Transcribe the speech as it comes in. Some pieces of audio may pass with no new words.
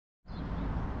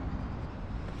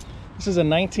This is a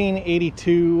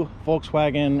 1982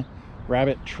 Volkswagen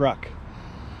Rabbit truck,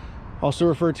 also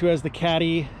referred to as the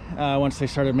Caddy once they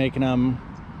started making them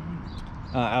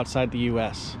outside the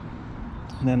US.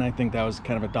 And then I think that was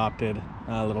kind of adopted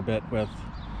a little bit with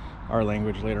our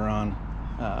language later on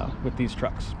with these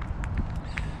trucks.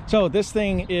 So this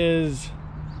thing is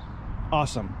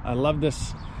awesome. I love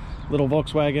this little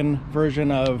Volkswagen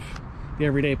version of the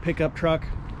everyday pickup truck.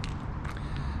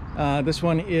 This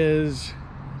one is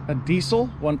a diesel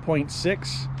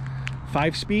 1.6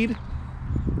 5-speed.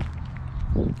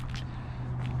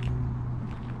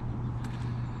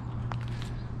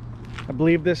 I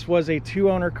believe this was a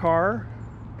 2-owner car.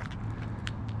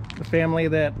 The family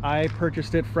that I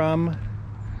purchased it from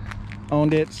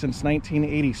owned it since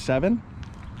 1987.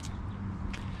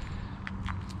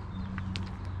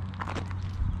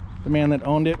 The man that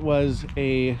owned it was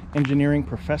an engineering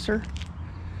professor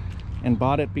and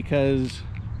bought it because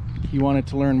he wanted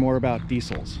to learn more about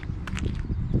diesels,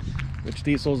 which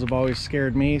diesels have always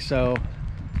scared me, so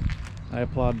I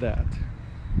applaud that.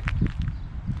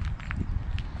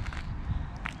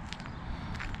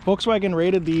 Volkswagen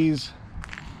rated these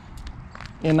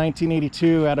in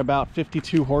 1982 at about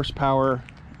 52 horsepower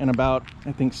and about,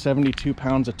 I think, 72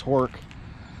 pounds of torque,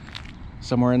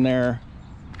 somewhere in there.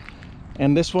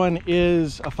 And this one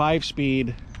is a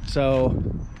 5-speed, so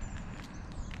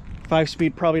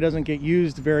 5-speed probably doesn't get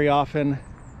used very often.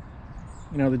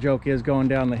 You know, the joke is going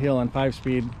down the hill on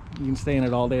 5-speed, you can stay in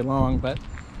it all day long, but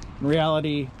in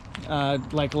reality,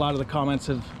 like a lot of the comments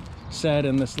have said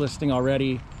in this listing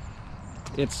already,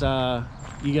 it's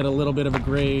you get a little bit of a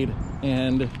grade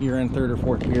and you're in 3rd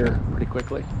or 4th gear pretty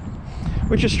quickly,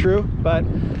 which is true, but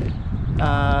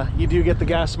you do get the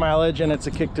gas mileage and it's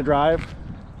a kick to drive,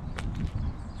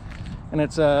 and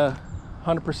it's a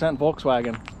 100%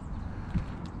 Volkswagen.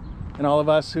 And all of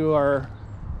us who are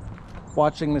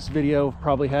watching this video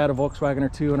probably had a Volkswagen or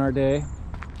two in our day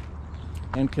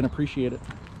and can appreciate it.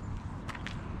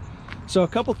 So a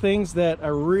couple things that I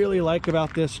really like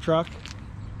about this truck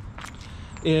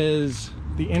is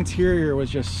the interior was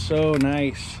just so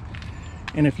nice.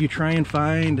 And if you try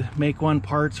and make one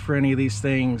parts for any of these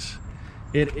things,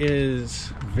 it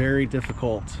is very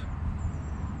difficult.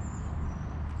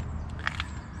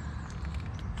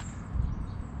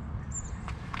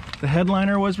 The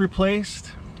headliner was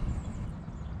replaced.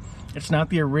 It's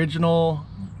not the original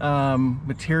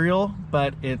material,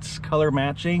 but it's color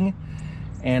matching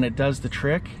and it does the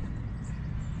trick.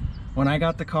 When I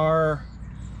got the car,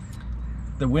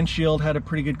 the windshield had a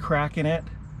pretty good crack in it,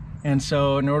 and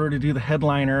so in order to do the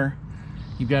headliner,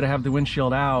 you've got to have the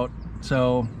windshield out.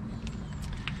 So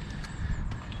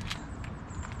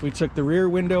we took the rear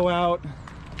window out,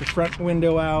 the front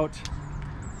window out,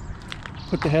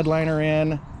 put the headliner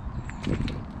in.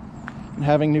 And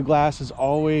having new glass is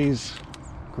always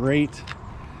great.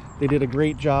 They did a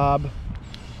great job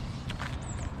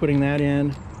putting that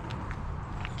in.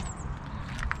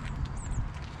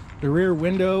 The rear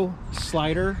window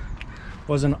slider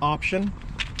was an option,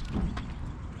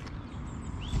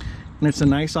 and it's a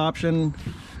nice option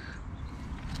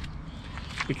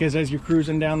because as you're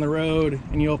cruising down the road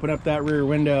and you open up that rear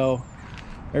window,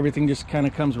 everything just kind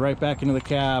of comes right back into the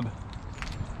cab.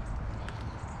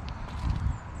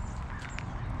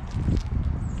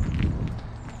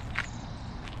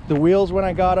 The wheels, when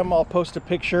I got them, I'll post a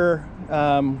picture.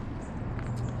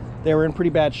 They were in pretty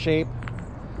bad shape,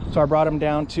 so I brought them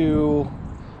down to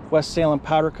West Salem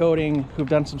Powder Coating, who've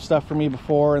done some stuff for me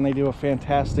before, and they do a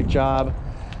fantastic job.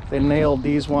 They nailed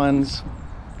these ones.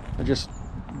 They're just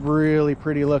really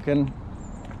pretty looking.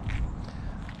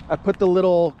 I put the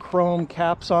little chrome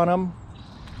caps on them,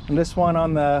 and this one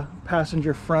on the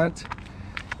passenger front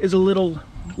is a little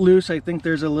loose. I think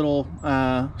there's a little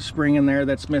spring in there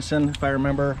that's missing. If I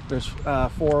remember, there's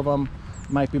 4 of them,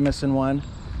 might be missing one,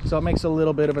 so it makes a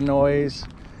little bit of a noise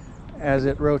as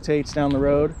it rotates down the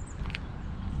road.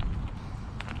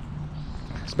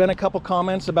 There's been a couple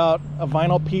comments about a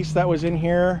vinyl piece that was in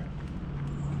here.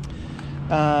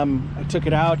 I took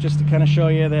it out just to kind of show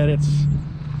you that it's,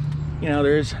 you know,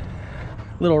 there's a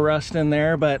little rust in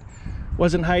there, but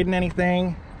wasn't hiding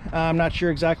anything. I'm not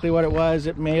sure exactly what it was.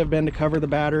 It may have been to cover the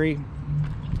battery,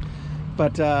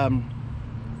 but in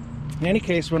any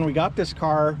case, when we got this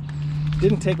car, it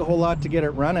didn't take a whole lot to get it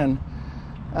running.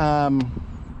 A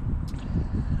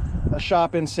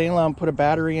shop in Salem put a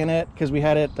battery in it because we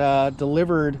had it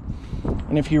delivered,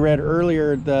 and if you read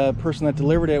earlier, the person that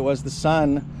delivered it was the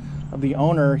son of the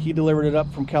owner. He delivered it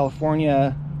up from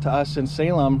California to us in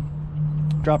Salem,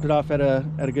 dropped it off at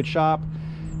a good shop,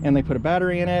 and they put a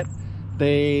battery in it.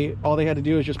 All they had to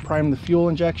do is just prime the fuel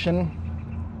injection,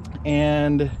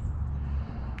 and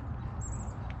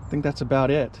think that's about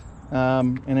it.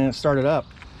 And then it started up.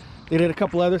 They did a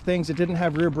couple other things. It didn't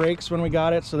have rear brakes when we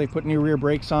got it, so they put new rear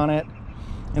brakes on it.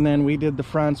 And then we did the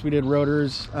fronts, we did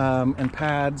rotors and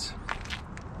pads.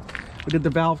 We did the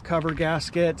valve cover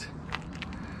gasket.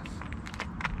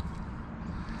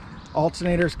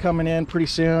 Alternator's coming in pretty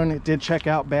soon. It did check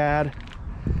out bad.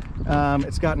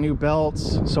 It's got new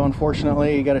belts, so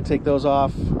unfortunately you got to take those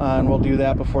off, and we'll do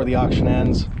that before the auction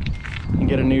ends and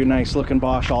get a new nice looking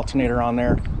Bosch alternator on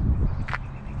there.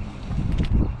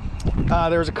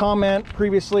 There was a comment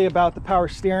previously about the power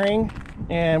steering,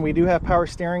 and we do have power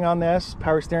steering on this.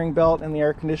 Power steering belt and the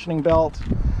air conditioning belt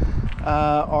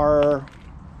are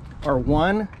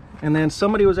one. And then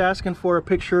somebody was asking for a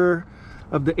picture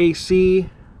of the AC,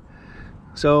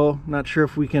 so I'm not sure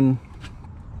if we can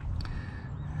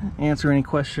answer any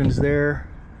questions there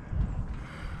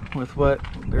with what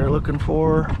they're looking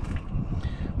for.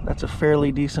 That's a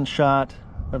fairly decent shot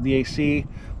of the AC.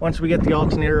 Once we get the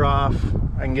alternator off,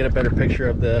 I can get a better picture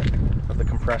of the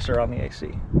compressor on the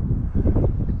AC.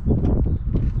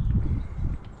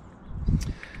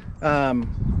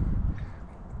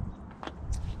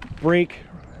 Brake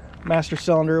master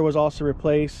cylinder was also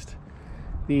replaced.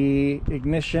 The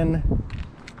ignition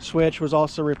switch was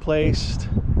also replaced.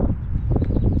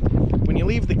 When you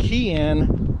leave the key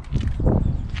in,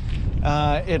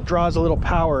 it draws a little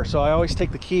power, so I always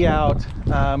take the key out.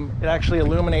 It actually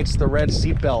illuminates the red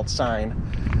seatbelt sign,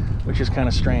 which is kind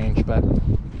of strange, but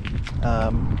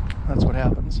that's what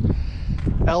happens.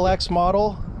 LX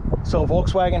model. So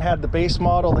Volkswagen had the base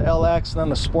model, the LX, and then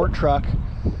the sport truck.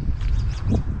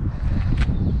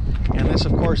 And this,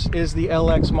 of course, is the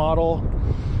LX model.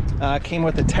 Came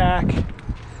with the tack,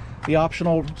 the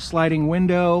optional sliding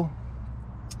window,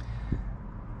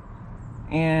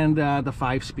 and the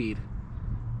 5-speed.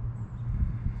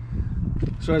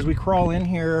 So as we crawl in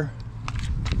here,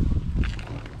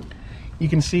 you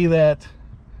can see that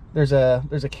there's a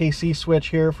KC switch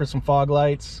here for some fog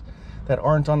lights that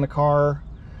aren't on the car.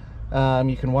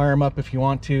 You can wire them up if you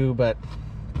want to, but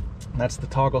that's the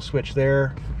toggle switch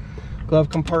there. Glove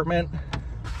compartment,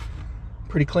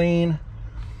 pretty clean.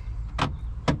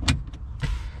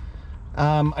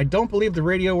 I don't believe the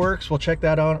radio works. We'll check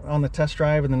that out on the test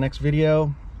drive in the next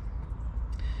video.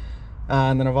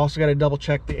 And then I've also got to double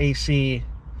check the AC.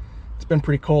 It's been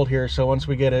pretty cold here, so once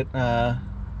we get it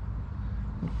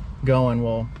going,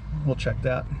 we'll check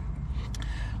that.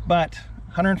 But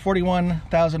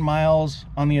 141,000 miles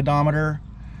on the odometer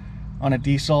on a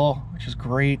diesel, which is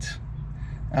great.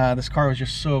 This car was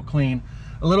just so clean.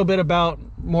 A little bit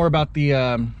more about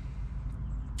the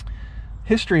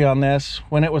history on this.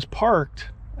 When it was parked,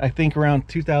 I think around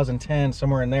 2010,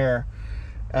 somewhere in there,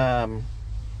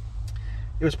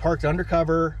 it was parked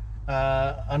undercover,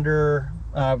 under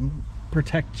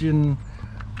protection,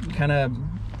 kind of,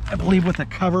 I believe, with a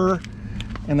cover,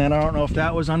 and then I don't know if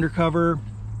that was undercover.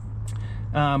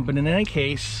 But in any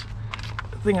case,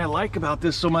 the thing I like about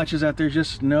this so much is that there's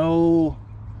just no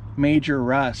major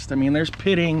rust. I mean, there's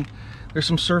pitting, there's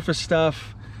some surface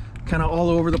stuff kind of all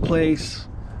over the place,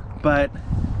 but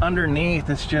underneath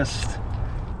it's just,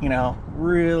 you know,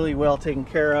 really well taken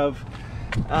care of.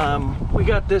 We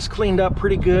got this cleaned up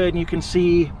pretty good, and you can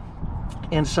see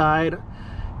inside,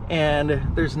 and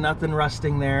there's nothing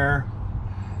rusting there.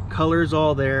 Color's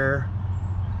all there.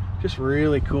 Just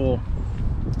really cool.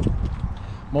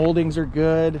 Moldings are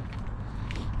good.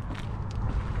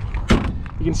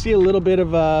 You can see a little bit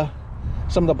of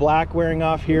some of the black wearing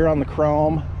off here on the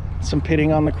chrome, some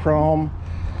pitting on the chrome.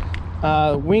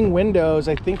 Wing windows,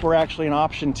 I think, were actually an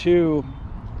option too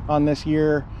on this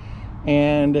year,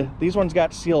 and these ones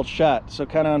got sealed shut, so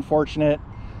kind of unfortunate,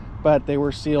 but they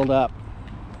were sealed up.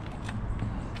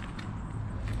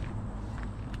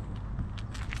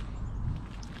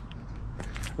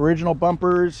 Original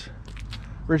bumpers,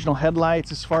 original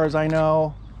headlights as far as I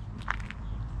know.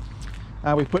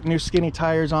 We put new skinny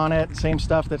tires on it, same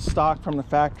stuff that's stock from the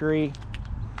factory.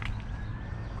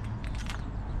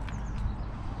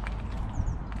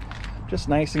 Just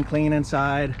nice and clean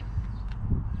inside.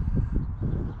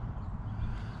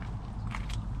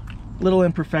 Little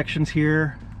imperfections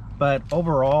here, but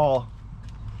overall,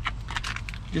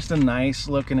 just a nice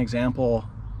looking example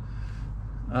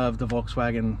of the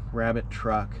Volkswagen Rabbit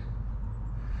truck.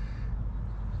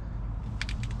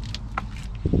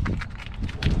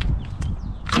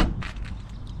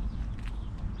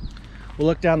 We'll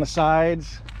look down the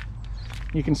sides.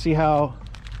 You can see how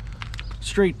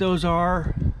straight those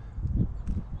are.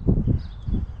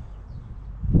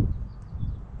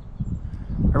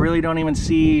 I really don't even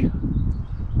see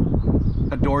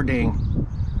a door ding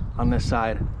on this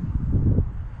side.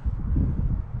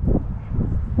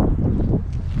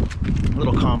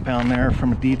 little compound there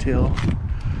from a detail.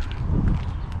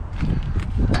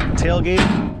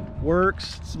 Tailgate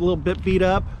works. It's a little bit beat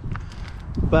up,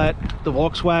 but the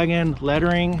Volkswagen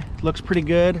lettering looks pretty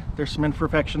good. There's some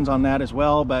imperfections on that as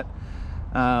well, but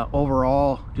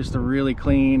overall just a really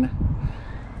clean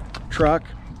truck.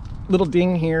 Little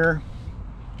ding here.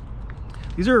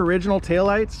 These are original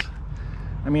taillights.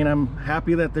 I mean, I'm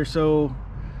happy that they're so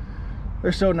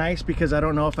nice, because I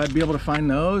don't know if I'd be able to find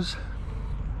those.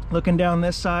 Looking down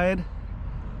this side,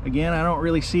 again, I don't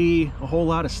really see a whole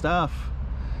lot of stuff.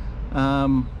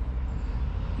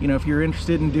 You know, if you're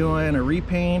interested in doing a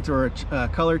repaint or a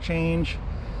color change,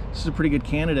 this is a pretty good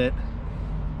candidate.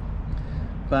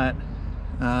 But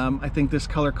I think this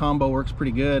color combo works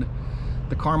pretty good.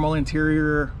 The caramel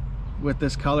interior with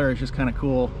this color is just kind of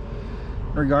cool.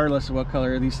 Regardless of what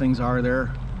color these things are,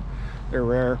 they're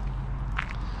rare.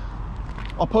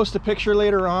 I'll post a picture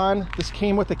later on. This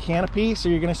came with a canopy, so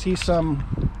you're going to see some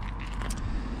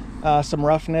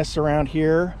roughness around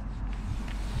here.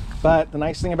 But the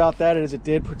nice thing about that is it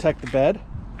did protect the bed,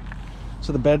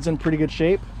 so the bed's in pretty good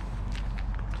shape.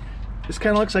 This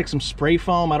kind of looks like some spray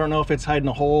foam. I don't know if it's hiding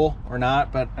a hole or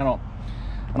not, but I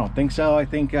don't think so. I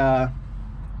think I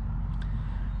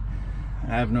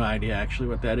have no idea actually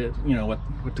what that is. You know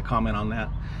what to comment on that.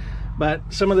 But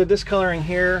some of the discoloring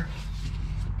here,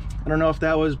 I don't know if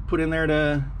that was put in there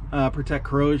to protect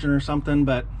corrosion or something,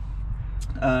 but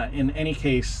in any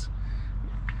case,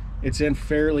 it's in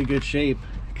fairly good shape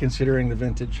considering the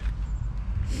vintage.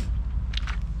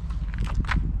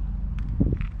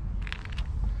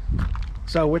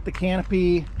 So with the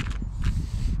canopy,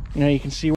 you know, you can see